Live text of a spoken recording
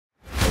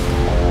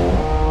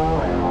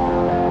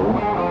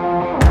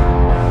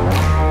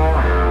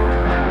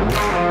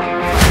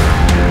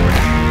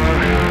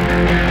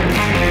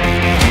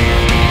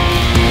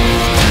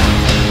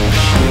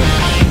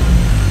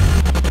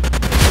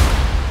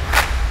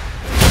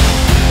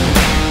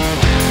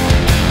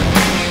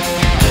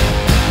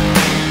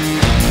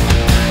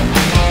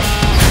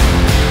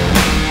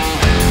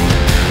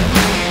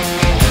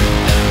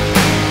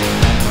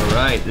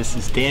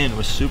Clapton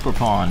with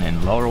SUPERPAWN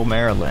in Laurel,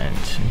 Maryland.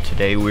 And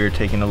today we're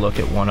taking a look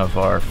at one of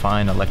our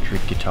fine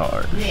electric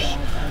guitars.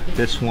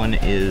 This one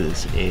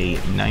is a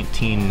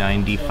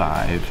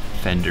 1995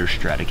 Fender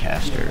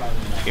Stratocaster,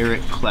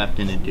 Eric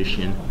Clapton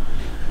edition,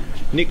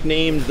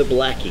 nicknamed the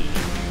Blackie.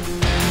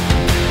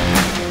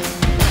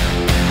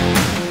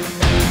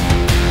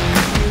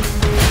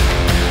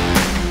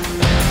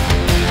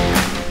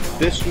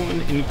 This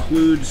one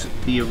includes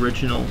the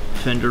original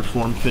Fender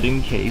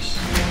form-fitting case.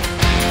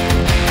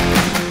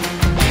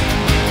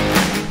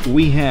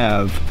 We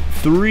have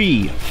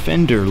 3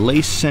 Fender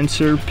lace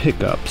sensor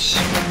pickups.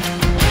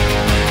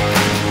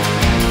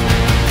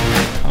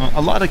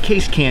 A lot of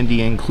case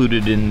candy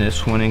included in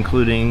this one,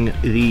 including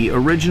the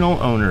original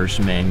owner's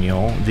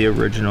manual, the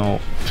original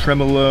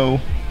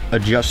tremolo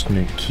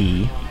adjustment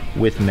key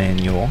with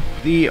manual,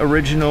 the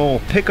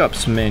original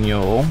pickups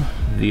manual,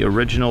 the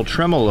original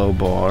tremolo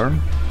bar,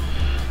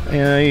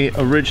 a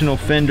original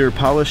Fender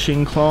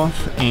polishing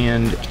cloth,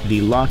 and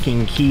the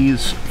locking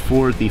keys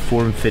for the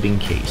form-fitting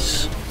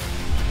case.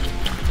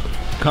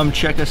 Come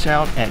check us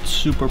out at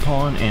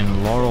SUPERPAWN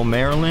in Laurel,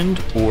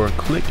 Maryland, or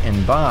click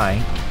and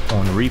buy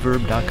on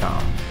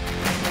reverb.com.